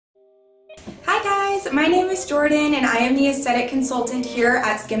Hi guys, my name is Jordan and I am the aesthetic consultant here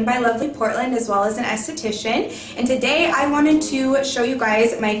at Skin by Lovely Portland as well as an esthetician. And today I wanted to show you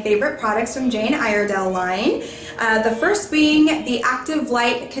guys my favorite products from Jane Iredale line. The first being the Active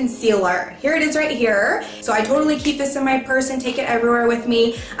Light Concealer. Here it is right here. So I totally keep this in my purse and take it everywhere with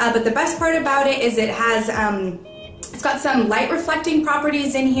me. But the best part about it is it has it's got some light reflecting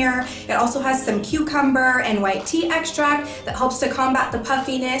properties in here. It also has some cucumber and white tea extract that helps to combat the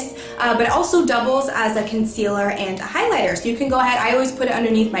puffiness, but it also doubles as a concealer and a highlighter. So you can go ahead, I always put it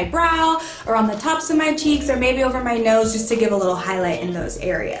underneath my brow or on the tops of my cheeks or maybe over my nose just to give a little highlight in those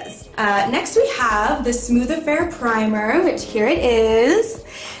areas. Next we have the Smooth Affair Primer, which here it is.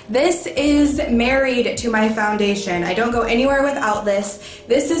 This is married to my foundation. I don't go anywhere without this.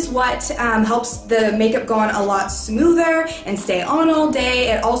 This is what helps the makeup go on a lot smoother and stay on all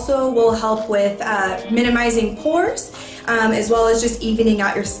day. It also will help with minimizing pores, as well as just evening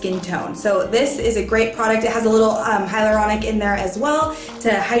out your skin tone. So this is a great product. It has a little hyaluronic in there as well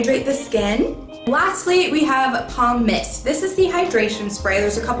to hydrate the skin. Lastly, we have Palm Mist. This is the hydration spray.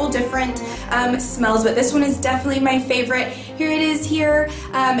 There's a couple different smells, but this one is definitely my favorite. Here it is here.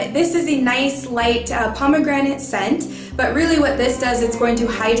 This is a nice light pomegranate scent, but really what this does, it's going to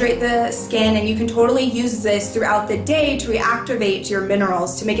hydrate the skin, and you can totally use this throughout the day to reactivate your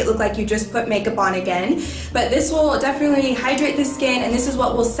minerals to make it look like you just put makeup on again. But this will definitely hydrate the skin, and this is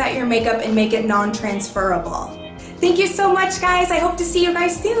what will set your makeup and make it non-transferable. Thank you so much, guys. I hope to see you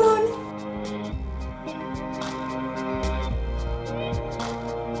guys soon.